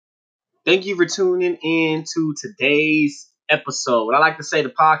Thank you for tuning in to today's episode. I like to say the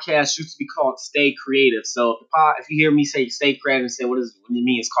podcast used to be called Stay Creative. So if you hear me say Stay Creative and say what do you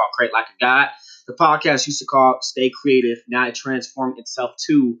mean it's called Create Like a God, the podcast used to call Stay Creative. Now it transformed itself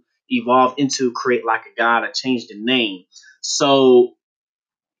to evolve into Create Like a God. I changed the name. So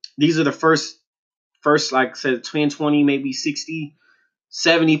these are the first like I said 20, maybe 60,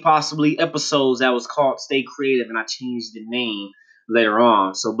 70 possibly episodes that was called Stay Creative, and I changed the name later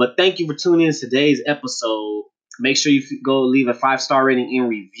on. So, but thank you for tuning in to today's episode. Make sure you go leave a 5-star rating and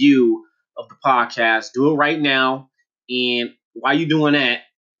review of the podcast. Do it right now. And while you're doing that,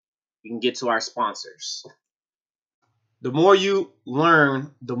 we can get to our sponsors. The more you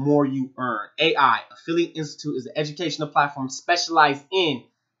learn, the more you earn. AI, Affiliate Institute, is an educational platform specialized in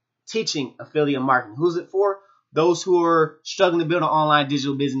teaching affiliate marketing. Who's it for? Those who are struggling to build an online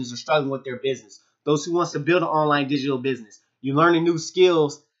digital business or struggling with their business. Those who wants to build an online digital business. You're learning new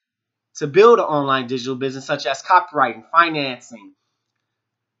skills to build an online digital business, such as copywriting, financing,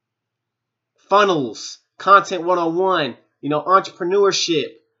 funnels, content 101, entrepreneurship,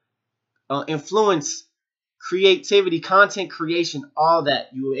 influence, creativity, content creation, all that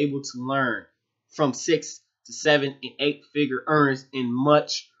you were able to learn from 6 to 7 and 8 figure earners and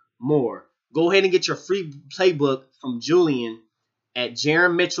much more. Go ahead and get your free playbook from Julian at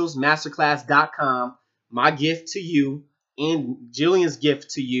JaronMitchellsMasterclass.com. My gift to you and Julian's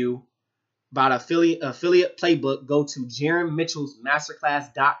gift to you about affiliate playbook. Go to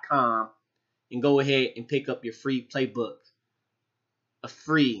JaronMitchellsMasterclass.com and go ahead and pick up your free playbook. A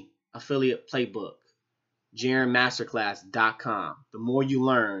free affiliate playbook. JaronMasterclass.com. The more you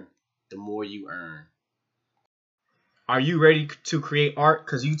learn, the more you earn. Are you ready to create art?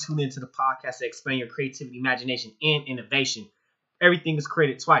 Because you tune into the podcast to expand your creativity, imagination, and innovation. Everything is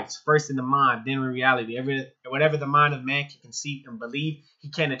created twice. First in the mind, then in reality. Whatever the mind of man can conceive and believe he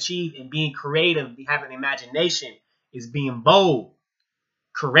can achieve, and being creative, having imagination, is being bold,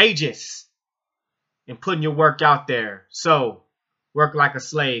 courageous, and putting your work out there. So, work like a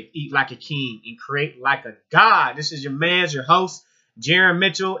slave, eat like a king, and create like a god. This is your your host, Jaron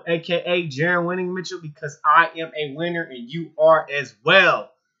Mitchell, a.k.a. Jaron Winning Mitchell, because I am a winner and you are as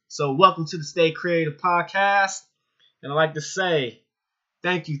well. So welcome to the Stay Creative Podcast. And I'd like to say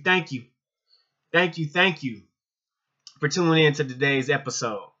thank you for tuning in to today's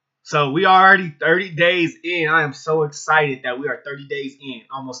episode. So we are already 30 days in. I am so excited that we are 30 days in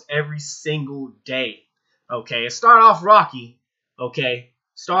almost every single day. Okay, it started off rocky. Okay,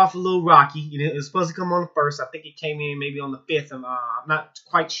 start off a little rocky. It was supposed to come on the 1st. I think it came in maybe on the 5th. I'm not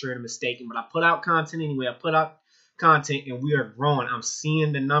quite sure I'm mistaken, but I put out content anyway. I put out content and we are growing. I'm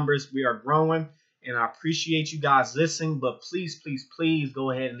seeing the numbers. We are growing, and I appreciate you guys listening. But please go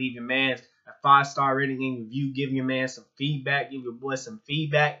ahead and leave your man a 5-star rating and review. Give your man some feedback. Give your boy some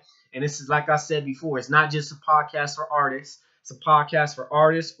feedback. And this is, like I said before, it's not just a podcast for artists. It's a podcast for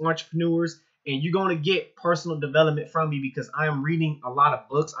artists, entrepreneurs, and you're going to get personal development from me because I am reading a lot of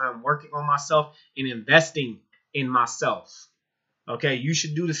books. I am working on myself and investing in myself. Okay, you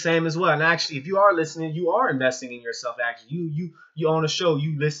should do the same as well. And actually, if you are listening, you are investing in yourself. Actually, you on the show,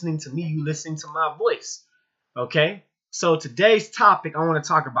 you listening to me, you listening to my voice. Okay, so today's topic, I want to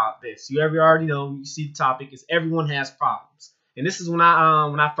talk about this. You already know, you see the topic is everyone has problems. And this is when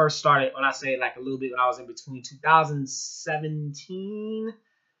I first started, when I say like a little bit, when I was in between 2017, I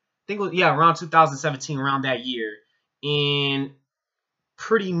think it was, around 2017, around that year. And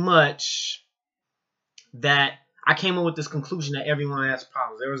pretty much that I came up with this conclusion that everyone has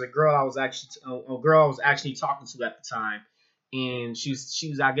problems. There was a girl I was actually talking to at the time, and she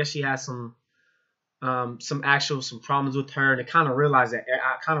was I guess she had some problems with her, and I kind of realized that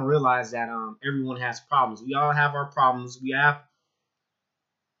everyone has problems. We all have our problems. We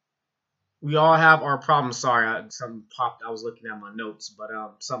all have our problems. Sorry, something popped. I was looking at my notes, but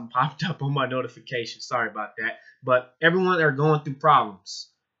something popped up on my notification. Sorry about that. But everyone are going through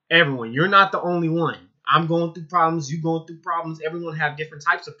problems. Everyone. You're not the only one. I'm going through problems. You're going through problems. Everyone have different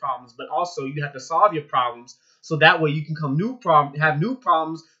types of problems, but also you have to solve your problems so that way you can have new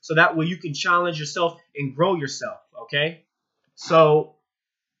problems, so that way you can challenge yourself and grow yourself. Okay, so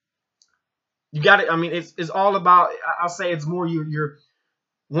you got to. I mean, it's all about. I'll say it's more your.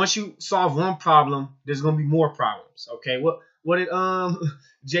 Once you solve one problem, there's gonna be more problems. Okay, what did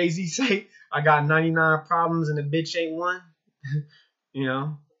Jay-Z say? I got 99 problems and a bitch ain't one. you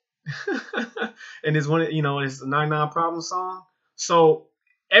know. And it's it's a 99 problem song. So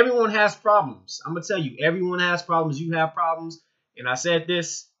everyone has problems. I'm gonna tell you, everyone has problems. You have problems, and I said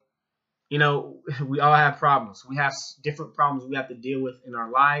this. We all have problems. We have different problems we have to deal with in our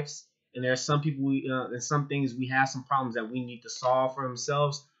lives, and there are some people and some things we have some problems that we need to solve for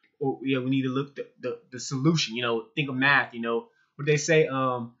themselves, we need to look the solution. Think of math. What they say,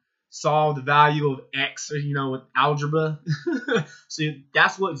 solve the value of x, or with algebra. So I think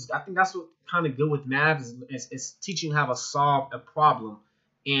that's what kind of good with math is teaching how to solve a problem,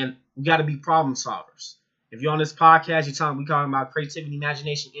 and we got to be problem solvers. If you're on this podcast, we talking about creativity,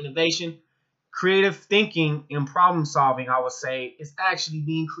 imagination, innovation. Creative thinking and problem solving, I would say, is actually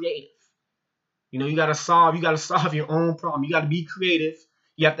being creative. You got to solve your own problem. You got to be creative.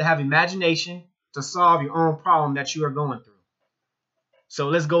 You have to have imagination to solve your own problem that you are going through. So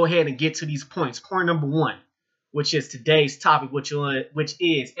let's go ahead and get to these points. Point number 1, which is today's topic, which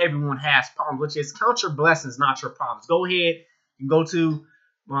is everyone has problems, which is count your blessings, not your problems. Go ahead and go to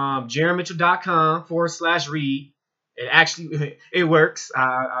JaronMitchell.com/read. It actually it works.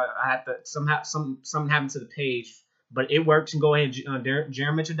 I had to something happened to the page, but it works. And go ahead and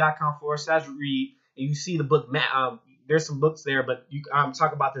JaronMitchell.com/read, and you see the book. There's some books there, but I'm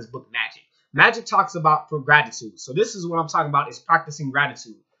talking about this book, Magic. Magic talks about for gratitude. So this is what I'm talking about, is practicing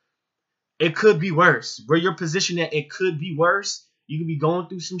gratitude. It could be worse. Where you're positioned at, it could be worse. You could be going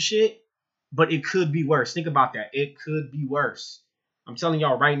through some shit, but it could be worse. Think about that. It could be worse. I'm telling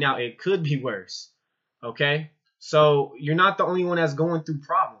y'all right now, it could be worse. Okay? So you're not the only one that's going through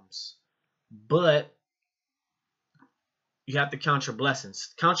problems, but you have to count your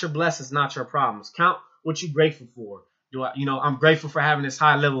blessings. Count your blessings, not your problems. Count what you're grateful for. I'm grateful for having this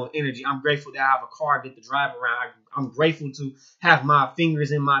high level of energy. I'm grateful to have a car, get to drive around. I'm grateful to have my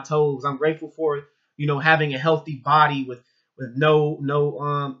fingers in my toes. I'm grateful for, having a healthy body with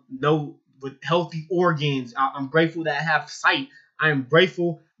with healthy organs. I'm grateful that I have sight. I'm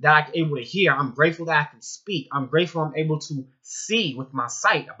grateful that I'm able to hear. I'm grateful that I can speak. I'm grateful I'm able to see with my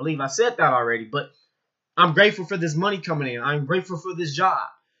sight. I believe I said that already, but I'm grateful for this money coming in. I'm grateful for this job.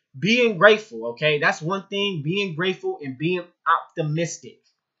 Being grateful, okay? That's one thing. Being grateful and being optimistic.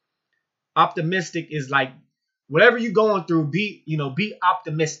 Optimistic is like whatever you're going through, be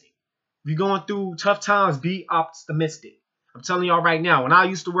optimistic. If you're going through tough times, be optimistic. I'm telling y'all right now, when I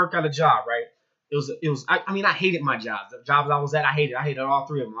used to work at a job, right? I hated my jobs. The jobs I was at, I hated all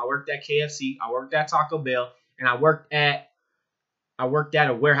three of them. I worked at KFC, I worked at Taco Bell, and I worked at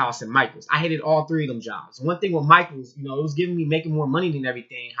a warehouse at Michael's. I hated all three of them jobs. One thing with Michael's, it was making more money than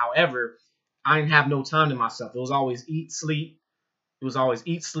everything. However, I didn't have no time to myself. It was always eat, sleep. It was always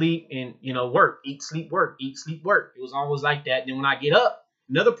eat, sleep, and, work. Eat, sleep, work. Eat, sleep, work. It was always like that. Then when I get up,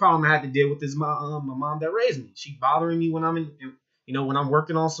 another problem I had to deal with is my mom that raised me. She bothering me when I'm when I'm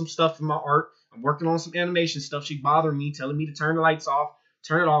working on some stuff in my art. I'm working on some animation stuff. She bothering me, telling me to turn the lights off,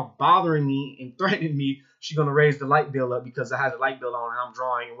 turn it off, bothering me and threatening me. She's going to raise the light bill up because I have the light bill on and I'm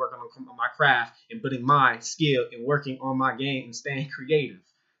drawing and working on my craft and putting my skill and working on my game and staying creative.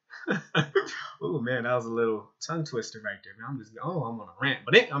 Oh man, that was a little tongue twister right there. Man, I'm on a rant,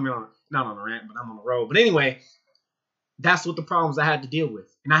 but not on a rant, but I'm on a road. But anyway, that's what the problems I had to deal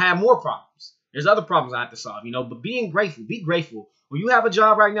with, and I had more problems. There's other problems I had to solve, But being grateful, be grateful. When you have a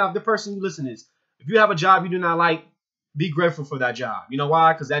job right now, if the person you listen is, if you have a job you do not like, be grateful for that job. You know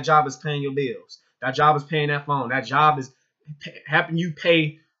why? Because that job is paying your bills. That job is paying that phone. That job is helping you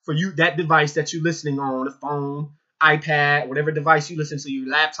pay for that device that you're listening on, the phone, iPad, whatever device you listen to, your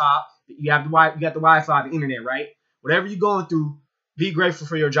laptop. You got the Wi-Fi, the internet, right? Whatever you're going through, be grateful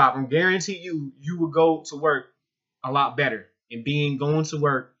for your job. I guarantee you will go to work a lot better. And going to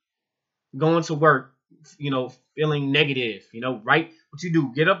work, feeling negative, right? What you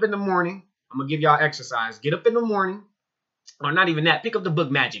do, get up in the morning. I'm going to give y'all exercise. Get up in the morning. Or not even that, pick up the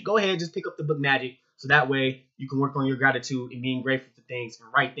book Magic. Go ahead, just pick up the book Magic. So that way you can work on your gratitude and being grateful for things and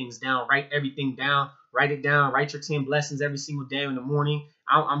write things down. Write everything down. Write it down. Write your 10 blessings every single day in the morning.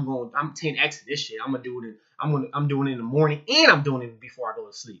 I'm 10x this shit. I'm doing it in the morning and I'm doing it before I go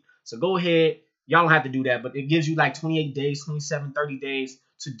to sleep. So go ahead. Y'all don't have to do that, but it gives you like 28 days, 27, 30 days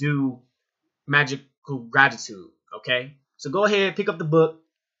to do magical gratitude. Okay? So go ahead, pick up the book,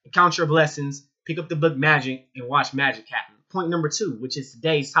 count your blessings, pick up the book Magic, and watch magic happen. Point number 2, which is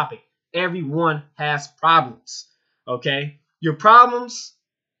today's topic. Everyone has problems. Okay? Your problems,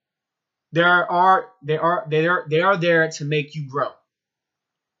 they are there to make you grow.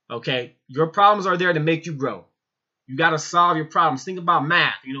 Okay? Your problems are there to make you grow. You got to solve your problems. Think about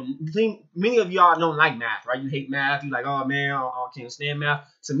math. Many of y'all don't like math, right? You hate math. You like, oh man, I can't stand math.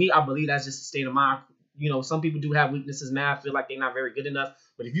 To me, I believe that's just a state of mind. Some people do have weaknesses in math, feel like they're not very good enough.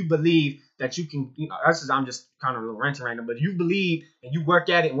 But if you believe that you can, I'm just kind of ranting right now. But if you believe and you work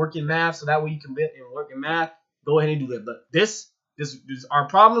at it and work in math, so that way you can and work in math, go ahead and do that. But this This our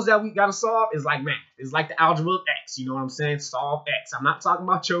problems that we gotta solve is like math. It's like the algebra of X. You know what I'm saying? Solve X. I'm not talking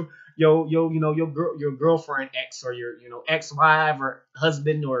about your girlfriend X or your ex-wife or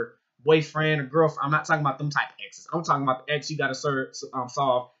husband or boyfriend or girlfriend. I'm not talking about them type of X's. I'm talking about the X you gotta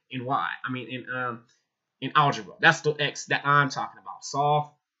solve in Y. I mean in algebra. That's the X that I'm talking about.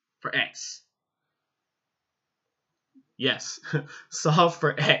 Solve for X. Yes, solve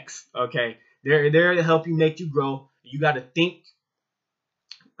for X. Okay, they're there to help you, make you grow. You got to think.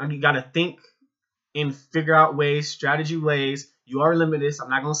 You got to think and figure out ways, strategy ways. You are limitless.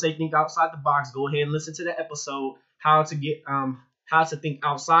 I'm not gonna say think outside the box. Go ahead and listen to the episode how to think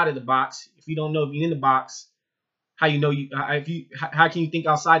outside of the box. If you don't know if you're in the box, how can you think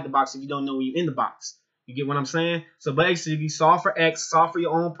outside the box if you don't know when you're in the box? You get what I'm saying? So basically, solve for X, solve for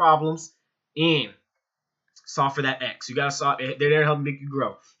your own problems, and solve for that X. You gotta solve. They're there to help make you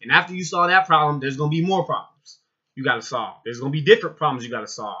grow. And after you solve that problem, there's gonna be more problems you gotta solve. There's gonna be different problems you gotta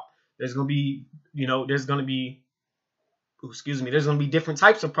solve. There's gonna be, there's gonna be different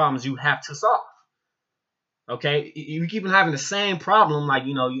types of problems you have to solve. Okay, you keep on having the same problem, like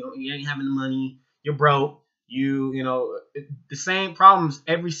you ain't having the money, you're broke, the same problems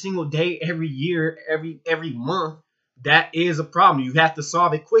every single day, every year, every month. That is a problem. You have to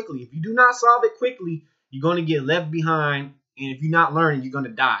solve it quickly. If you do not solve it quickly, you're going to get left behind, and if you're not learning, you're going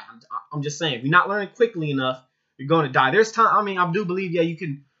to die. I'm just saying, if you're not learning quickly enough, you're going to die. There's time. I mean, I do believe, yeah, you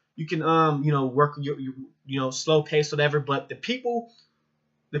can work your slow pace, whatever. But the people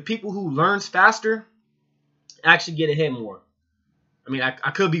who learns faster actually get ahead more. I mean, I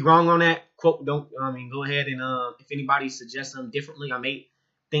could be wrong on that. Quote, go ahead and if anybody suggests something differently, I may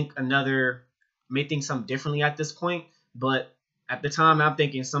think something differently at this point. But at the time, I'm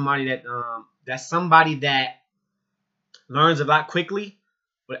thinking somebody that learns a lot quickly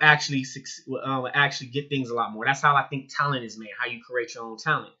would actually get things a lot more. That's how I think talent is made. How you create your own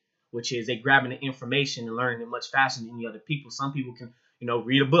talent, which is they grabbing the information and learning it much faster than any other people. Some people can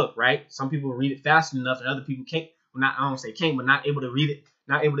read a book, right? Some people read it fast enough, and other people can't. Well, I don't say can't, but not able to read it,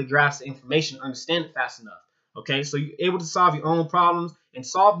 not able to grasp the information, understand it fast enough. Okay, so you're able to solve your own problems and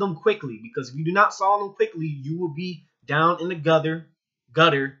solve them quickly, because if you do not solve them quickly, you will be down in the gutter,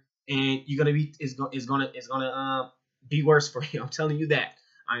 and it's gonna be worse for you. I'm telling you that.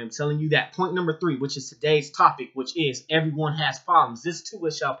 I am telling you that. Point number 3, which is today's topic, which is everyone has problems. This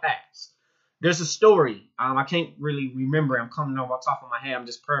too shall pass. There's a story. I can't really remember. I'm coming off the top of my head. I'm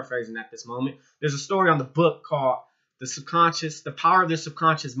just paraphrasing at this moment. There's a story on the book called The Power of the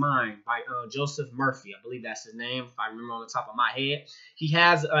Subconscious Mind by Joseph Murphy. I believe that's his name, if I remember on the top of my head. He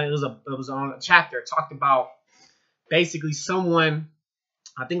has it was on a chapter talked about basically someone,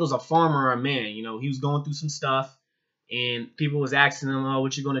 I think it was a farmer or a man. He was going through some stuff, and people was asking him, "Oh,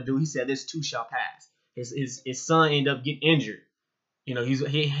 what you gonna do?" He said, "This too shall pass." His son ended up getting injured. He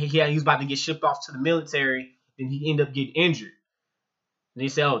was about to get shipped off to the military, then he ended up getting injured. And he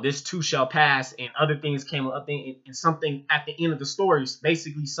said, "Oh, this too shall pass," and other things came up, and something at the end of the story,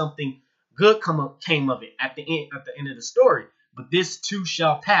 basically something good came of it at the end of the story. But this too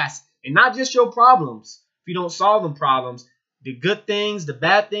shall pass, and not just your problems. If you don't solve them problems, the good things, the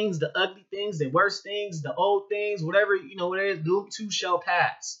bad things, the ugly things, the worst things, the old things, whatever whatever it is, those too shall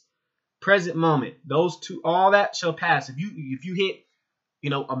pass. Present moment, those two, all that shall pass. If you hit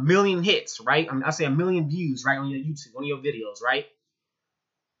 1 million hits, right? I say 1 million views, right, on your YouTube, on your videos, right?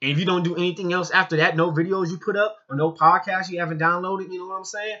 And if you don't do anything else after that, no videos you put up or no podcast you haven't downloaded, you know what I'm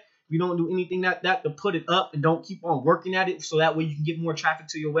saying? If you don't do anything that to put it up and don't keep on working at it so that way you can get more traffic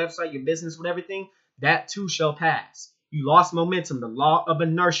to your website, your business, with everything, that too shall pass. You lost momentum, the law of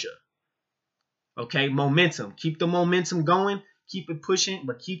inertia. Okay, momentum. Keep the momentum going. Keep it pushing,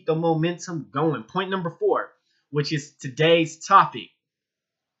 but keep the momentum going. Point number 4, which is today's topic.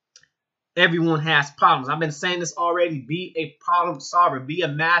 Everyone has problems. I've been saying this already. Be a problem solver. Be a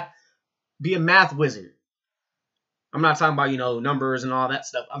math wizard. I'm not talking about, numbers and all that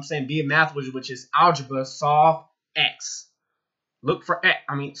stuff. I'm saying be a math wizard, which is algebra, solve X. Look for X.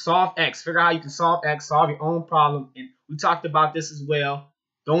 Solve X. Figure out how you can solve X, solve your own problem. And we talked about this as well.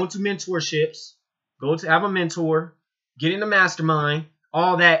 Go into mentorships. Go to have a mentor. Get in the mastermind.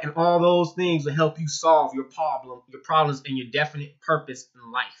 All that and all those things will help you solve your problems and your definite purpose in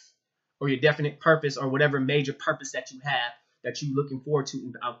life. Or your definite purpose, or whatever major purpose that you have that you're looking forward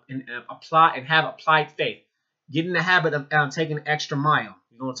to, and apply and have applied faith. Get in the habit of taking an extra mile.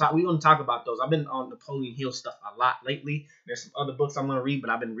 We're gonna talk about those. I've been on Napoleon Hill stuff a lot lately. There's some other books I'm gonna read, but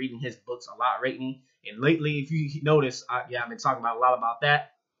I've been reading his books a lot lately. And lately, if you notice, I've been talking about a lot about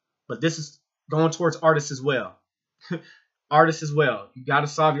that. But this is going towards artists as well. Artists as well. You got to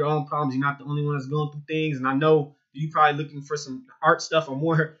solve your own problems. You're not the only one that's going through things. And I know You probably looking for some art stuff or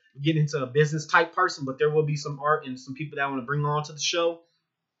more getting into a business type person, but there will be some art and some people that I want to bring on to the show.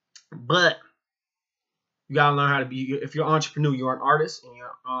 But you gotta learn how to be. If you're an entrepreneur, you're an artist, and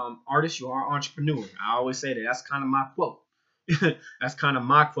you're artist, you are an entrepreneur. I always say that. That's kind of my quote. That's kind of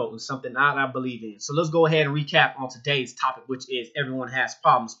my quote and something that I believe in. So let's go ahead and recap on today's topic, which is everyone has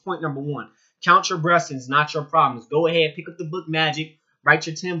problems. Point number 1: count your blessings, not your problems. Go ahead, pick up the book Magic, write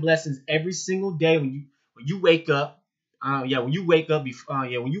your 10 blessings every single day when you wake up. When you wake up,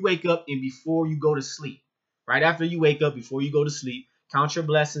 when you wake up and before you go to sleep. Right after you wake up, before you go to sleep. Count your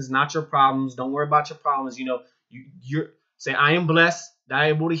blessings, not your problems. Don't worry about your problems. You're say, I am blessed that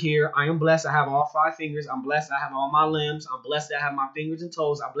I'm able to hear. I am blessed I have all 5 fingers. I'm blessed I have all my limbs. I'm blessed that I have my fingers and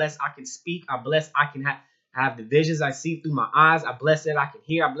toes. I'm blessed I can speak. I'm blessed I can have the visions I see through my eyes. I'm blessed that I can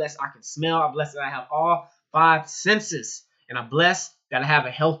hear. I'm blessed I can smell. I'm blessed that I have all 5 senses. And I'm blessed that I have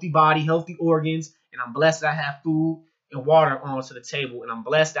a healthy body, healthy organs. And I'm blessed that I have food and water onto the table. And I'm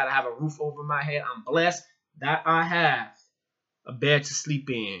blessed that I have a roof over my head. I'm blessed that I have a bed to sleep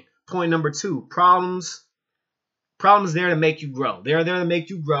in. Point number 2: problems. Problems there to make you grow. They're there to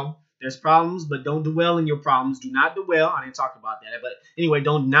make you grow. There's problems, but don't dwell in your problems. Do not dwell. I didn't talk about that, but anyway,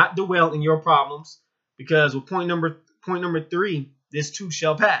 don't not dwell in your problems, because with point number 3, this too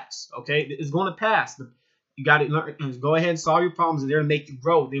shall pass. Okay, it's going to pass. You got to learn. Go ahead and solve your problems. They're to make you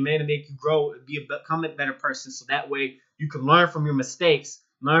grow. They're made to make you grow, become a better person. So that way you can learn from your mistakes,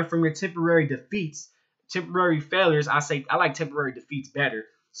 learn from your temporary defeats. Temporary failures, I like temporary defeats better.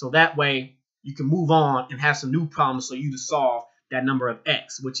 So that way you can move on and have some new problems so you to solve that number of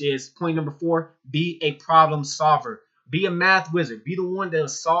X, which is point number 4: be a problem solver. Be a math wizard. Be the one that will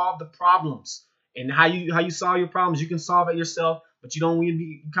solve the problems. And how you solve your problems, you can solve it yourself, but you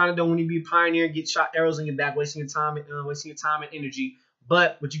kind of don't want to be a pioneer and get shot arrows in your back, wasting your time and energy.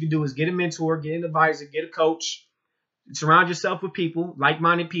 But what you can do is get a mentor, get an advisor, get a coach, surround yourself with people,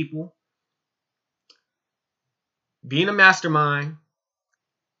 like-minded people. Be in a mastermind,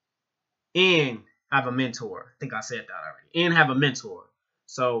 and have a mentor. I think I said that already. And have a mentor.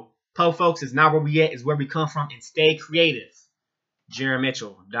 So, folks, is not where we at, is where we come from. And stay creative.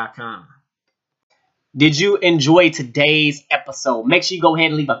 JaronMitchell.com. Did you enjoy today's episode? Make sure you go ahead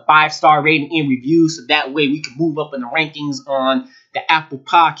and leave a 5-star rating and review, so that way we can move up in the rankings on the Apple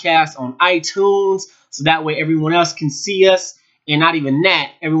Podcast, on iTunes, so that way everyone else can see us. And not even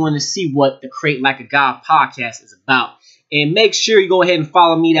that, everyone to see what the Create Like a God podcast is about. And make sure you go ahead and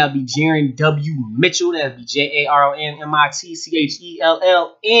follow me. That'll be Jaron W. Mitchell. That'll be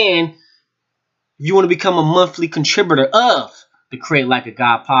JaronMitchell. And if you want to become a monthly contributor of the Create Like a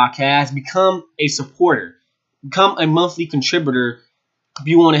God podcast, become a supporter. Become a monthly contributor if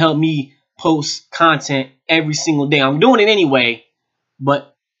you want to help me post content every single day. I'm doing it anyway,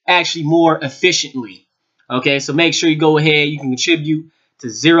 but actually more efficiently. Okay, so make sure you go ahead. You can contribute to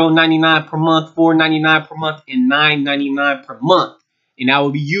 $0.99 per month, $4.99 per month, and $9.99 per month. And that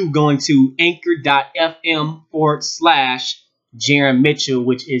will be you going to anchor.fm/Jaron Mitchell,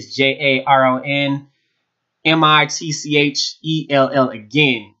 which is JaronMitchell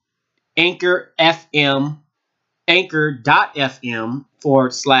again.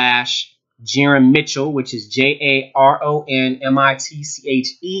 Anchor.fm/Jaron Mitchell, which is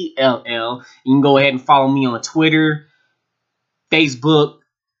JaronMitchell. You can go ahead and follow me on Twitter, Facebook,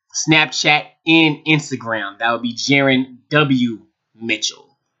 Snapchat, and Instagram. That would be Jaron W.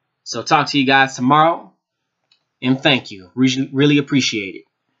 Mitchell. So talk to you guys tomorrow, and thank you. Really appreciate it.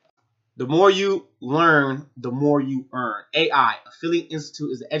 The more you learn, the more you earn. AI, Affiliate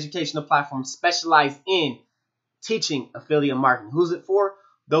Institute, is an educational platform specialized in teaching affiliate marketing. Who's it for?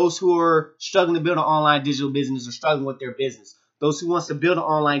 Those who are struggling to build an online digital business or struggling with their business. Those who wants to build an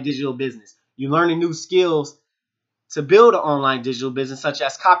online digital business. You're learning new skills to build an online digital business, such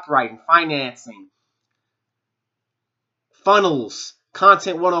as copywriting, financing, funnels,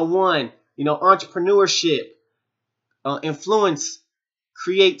 content 101, entrepreneurship, influence,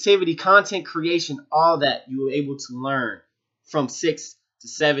 creativity, content creation, all that you were able to learn from 6 to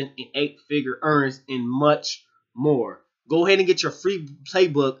 7 and 8 figure earners and much more. Go ahead and get your free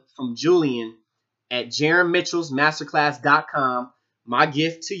playbook from Julian at JaronMitchellsMasterclass.com. My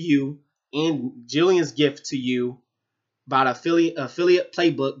gift to you and Julian's gift to you about affiliate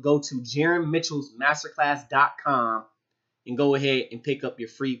playbook. Go to JaronMitchellsMasterclass.com and go ahead and pick up your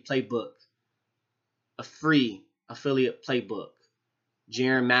free playbook. A free affiliate playbook.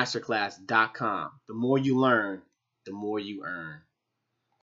 JaronMasterclass.com. The more you learn, the more you earn.